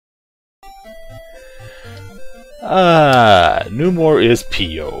Numor is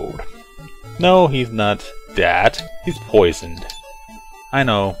PO'd. No, he's not that. He's poisoned. I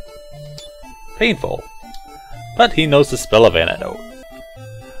know. Painful. But he knows the spell of antidote.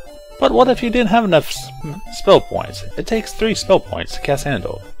 But what if you didn't have enough spell points? It takes 3 spell points to cast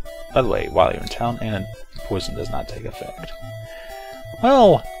antidote. By the way, while you're in town, poison does not take effect.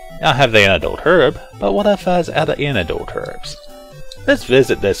 Well, I have the antidote herb, but what if I was out of antidote herbs? Let's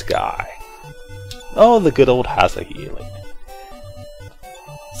visit this guy. Oh, the good old house of healing.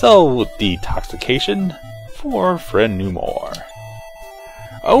 So, detoxification for friend Numor.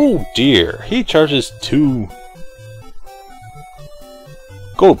 Oh dear, he charges 2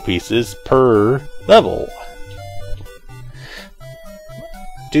 gold pieces per level.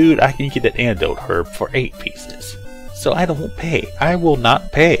 Dude, I can get an antidote herb for 8 pieces. So I don't pay. I will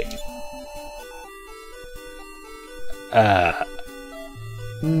not pay.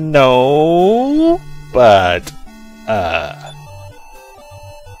 No, but, a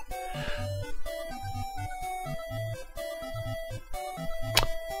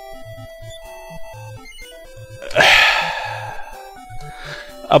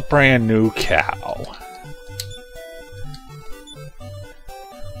brand new cow.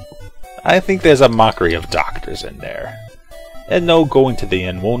 I think there's a mockery of doctors in there. And no, going to the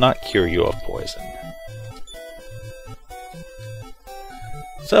inn will not cure you of poison.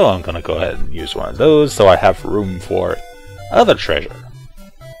 So I'm gonna go ahead and use one of those so I have room for other treasure.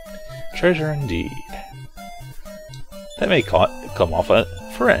 Treasure indeed. That may come off a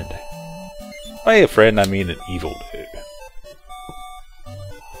friend. By a friend I mean an evil dude.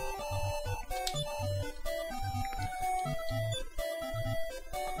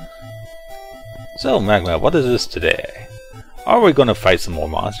 So, Magma, what is this today? Are we going to fight some more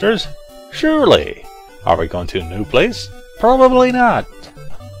monsters? Surely! Are we going to a new place? Probably not!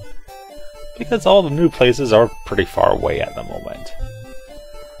 Because all the new places are pretty far away at the moment.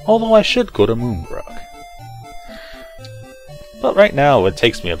 Although I should go to Moonbrooke. But right now it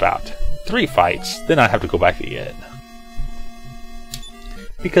takes me about 3 fights, then I have to go back to the inn.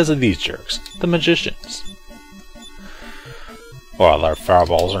 Because of these jerks, the magicians. While our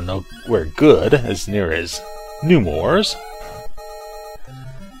fireballs are nowhere good as near as Numor's,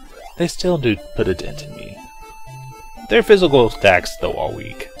 they still do put a dent in me. Their physical attacks, though, are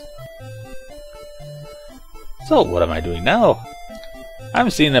weak. So, what am I doing now? I'm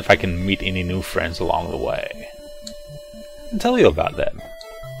seeing if I can meet any new friends along the way. And tell you about them.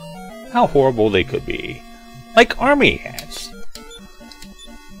 How horrible they could be. Like army ants.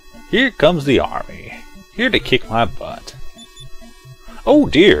 Here comes the army. Here to kick my butt. Oh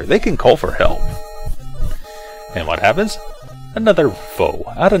dear, they can call for help. And what happens? Another foe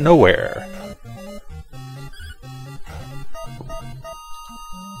out of nowhere.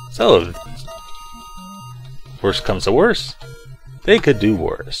 So, if worst comes to worst, they could do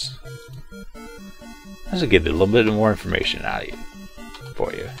worse. I should get a little bit more information out of you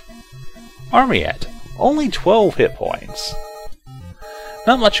for you. Army ant, only 12 hit points.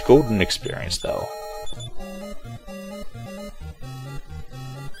 Not much golden experience though.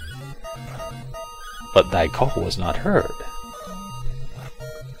 But thy call was not heard.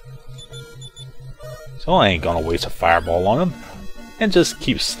 So I ain't gonna waste a fireball on them, and just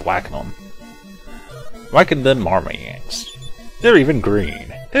keep slacking them. Liking them army ants. They're even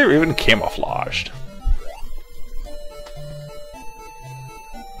green. They're even camouflaged.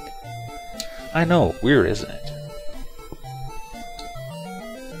 I know, weird isn't it?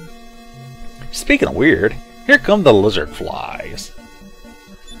 Speaking of weird, here come the lizard flies.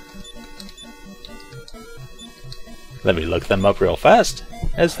 Let me look them up real fast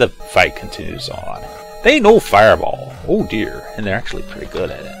as the fight continues on. They know fireball. Oh dear, and they're actually pretty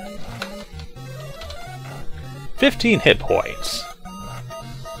good at it. 15 hit points.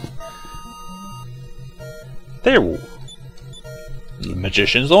 They're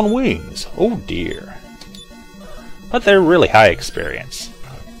magicians on wings. Oh dear. But they're really high experience.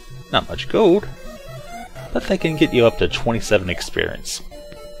 Not much gold, but they can get you up to 27 experience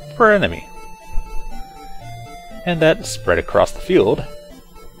per enemy. And that spread across the field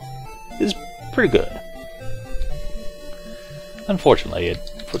is pretty good. Unfortunately, it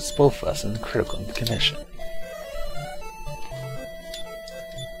puts both of us in critical condition.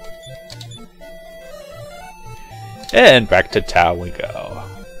 And back to town we go.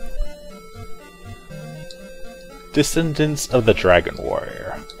 Descendants of the Dragon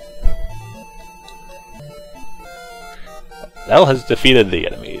Warrior. Thou has defeated the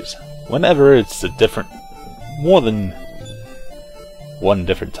enemies. Whenever it's a different, more than one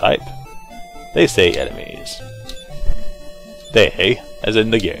different type, they say enemies. They, as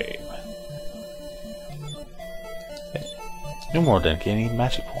in the game. Numor didn't get any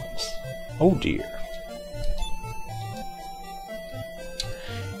magic points. Oh dear.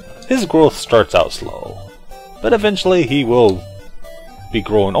 His growth starts out slow, but eventually he will be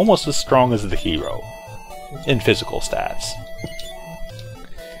growing almost as strong as the hero in physical stats.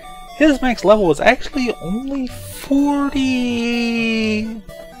 His max level is actually only 40...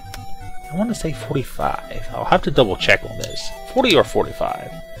 I want to say 45. I'll have to double check on this. 40 or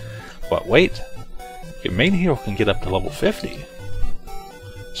 45. But wait, your main hero can get up to level 50.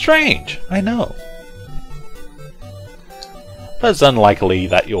 Strange, I know. But it's unlikely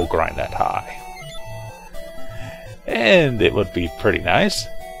that you'll grind that high. And it would be pretty nice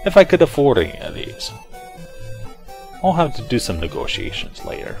if I could afford any of these. I'll have to do some negotiations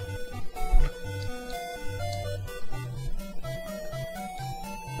later.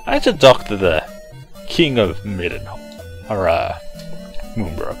 I should talk to the King of Midden, or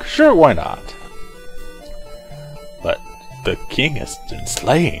Moonbrooke. Sure, why not? But the king has been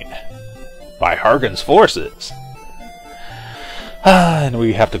slain by Hargon's forces. And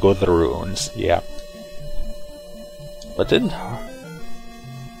we have to go to the ruins. Yeah. But didn't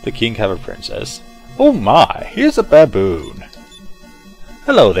the king have a princess? Oh my, here's a baboon.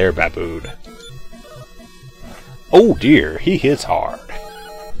 Hello there, baboon. Oh dear, he hits hard.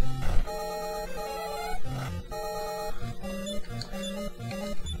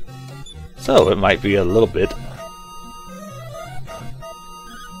 So it might be a little bit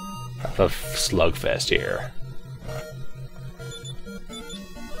of a slugfest here.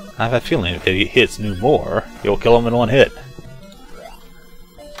 I have a feeling if he hits Numor, he'll kill him in one hit.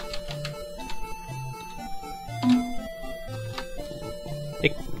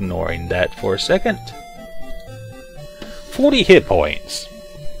 Ignoring that for a second. 40 hit points.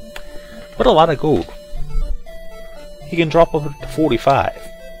 What a lot of gold. He can drop over to 45.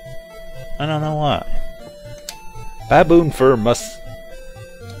 I don't know why. Baboon fur must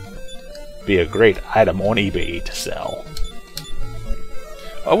be a great item on eBay to sell.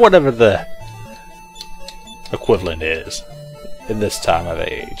 Or whatever the equivalent is in this time of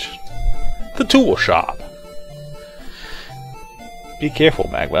age. The tool shop. Be careful,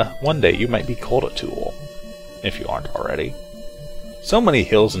 Magma. One day you might be called a tool, if you aren't already. So many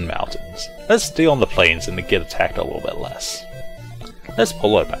hills and mountains. Let's stay on the plains and get attacked a little bit less. Let's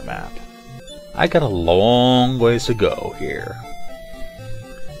pull out my map. I got a long ways to go here.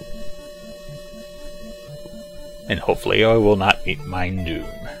 And hopefully I will not meet my doom.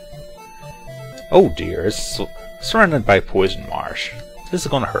 Oh dear, it's surrounded by poison marsh. This is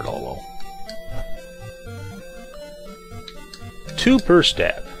gonna hurt a little. 2 per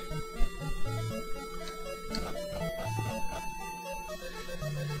step.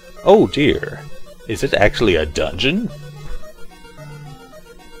 Oh dear, is it actually a dungeon?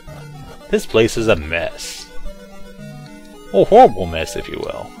 This place is a mess. A horrible mess, if you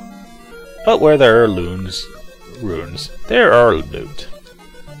will. But where there are runes, there are loot.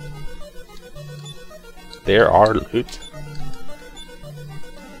 There are loot.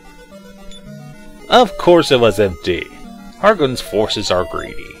 Of course it was empty. Hargon's forces are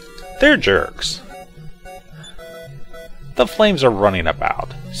greedy. They're jerks. The flames are running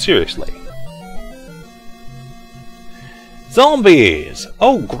about. Seriously. Zombies!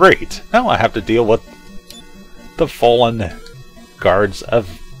 Oh great! Now I have to deal with the fallen guards of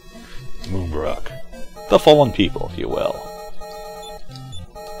Moonbrooke. The fallen people, if you will.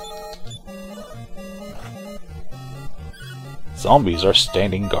 Zombies are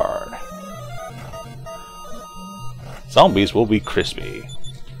standing guard. Zombies will be crispy.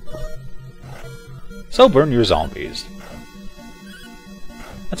 So burn your zombies.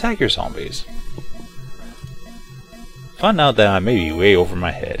 Attack your zombies. Find out that I may be way over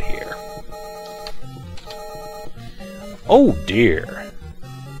my head here. Oh dear.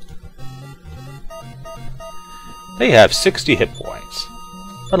 They have 60 hit points,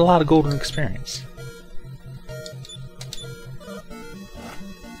 but a lot of golden experience.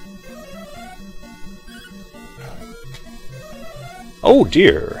 Oh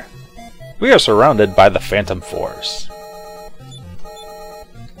dear. We are surrounded by the Phantom Force,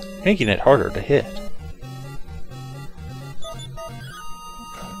 making it harder to hit.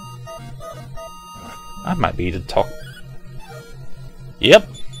 I might be to talk. Yep.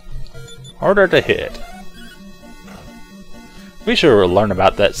 Harder to hit. We should learn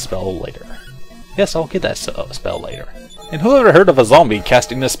about that spell later. Yes, I'll get that spell later. And who ever heard of a zombie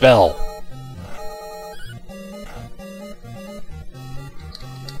casting a spell?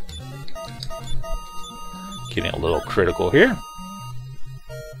 Getting a little critical here.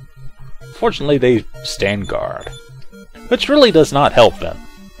 Fortunately, they stand guard, which really does not help them.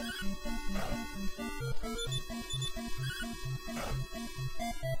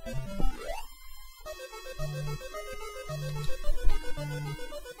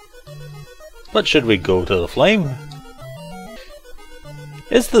 But should we go to the flame?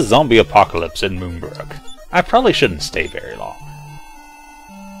 It's the zombie apocalypse in Moonbrooke. I probably shouldn't stay very long.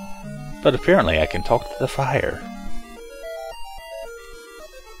 But apparently I can talk to the fire.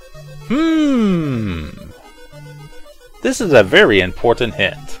 This is a very important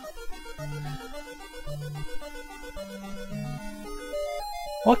hint.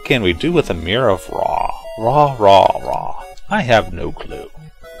 What can we do with a mirror of raw? Raw. I have no clue.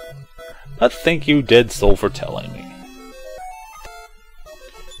 But thank you, Dead Soul, for telling me.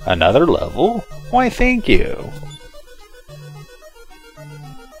 Another level? Why, thank you.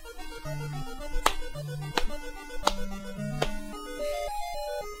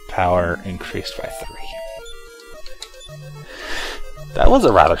 Power increased by 3. That was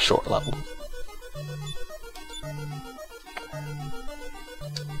a rather short level.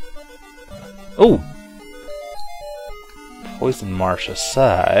 Oh! Poison marsh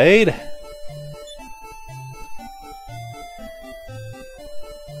aside.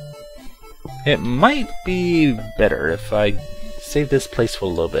 It might be better if I save this place for a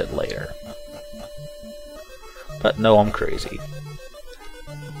little bit later. But no, I'm crazy.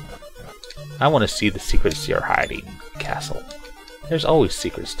 I want to see the secrets you're hiding, Castle. There's always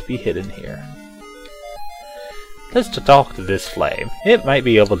secrets to be hidden here. Let's talk to this flame. It might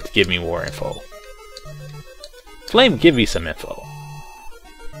be able to give me more info. Flame, give me some info.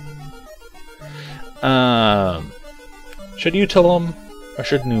 Should you tell him, or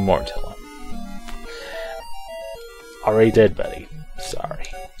should Numor tell him? Already dead, buddy. Sorry.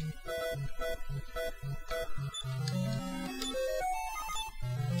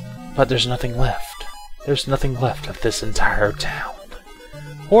 But there's nothing left. There's nothing left of this entire town.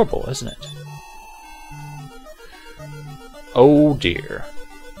 Horrible, isn't it? Oh dear.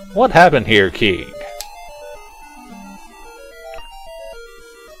 What happened here, King?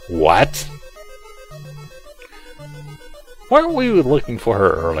 What? Weren't we looking for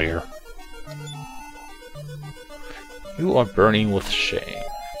her earlier? You are burning with shame.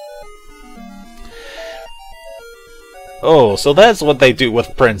 Oh, so that's what they do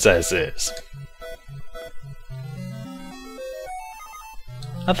with princesses.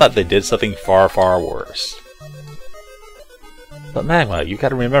 I thought they did something far, far worse. But Magma, you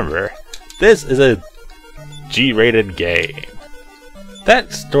gotta remember, this is a G-rated game.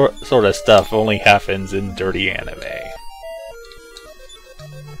 That sort of stuff only happens in dirty anime.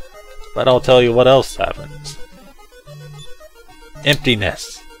 But I'll tell you what else happens.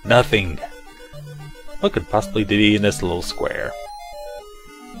 Emptiness. Nothing. What could possibly be in this little square?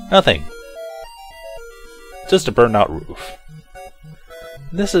 Nothing. Just a burned out roof.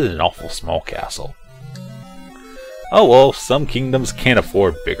 This is an awful small castle. Oh well, some kingdoms can't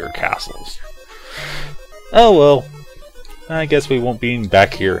afford bigger castles. Oh well, I guess we won't be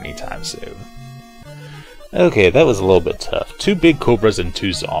back here anytime soon. Okay, that was a little bit tough. 2 big cobras and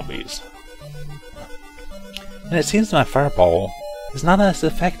 2 zombies. And it seems my fireball is not as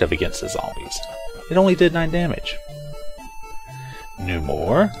effective against the zombies. It only did 9 damage.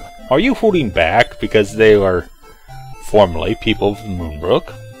 Numor, are you holding back because they are formerly people of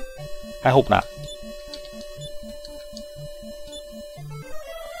Moonbrooke? I hope not.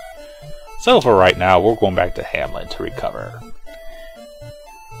 So for right now, we're going back to Hamlet to recover.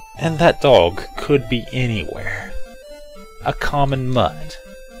 And that dog could be anywhere. A common mutt.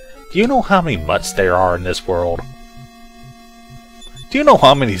 Do you know how many mutts there are in this world? Do you know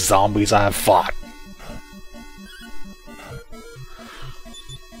how many zombies I have fought?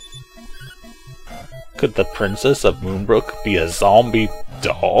 Could the princess of Moonbrooke be a zombie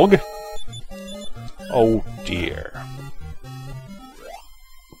dog? Oh dear.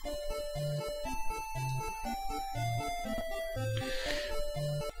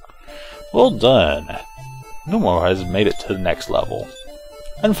 Well done. Numor has made it to the next level.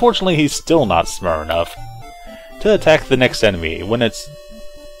 Unfortunately, he's still not smart enough to attack the next enemy when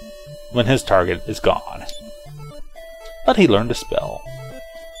his target is gone. But he learned a spell.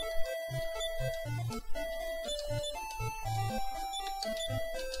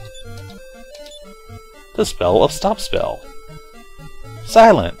 The spell of Stop Spell.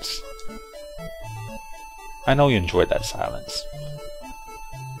 Silence! I know you enjoyed that silence.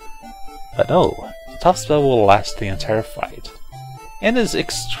 But no, Stop Spell will last the entire fight, and is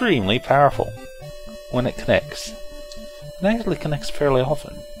extremely powerful when it connects. It actually connects fairly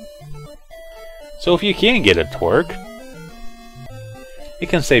often. So if you can get it to work, it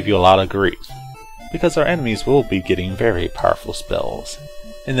can save you a lot of grief, because our enemies will be getting very powerful spells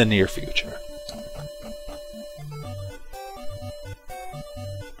in the near future.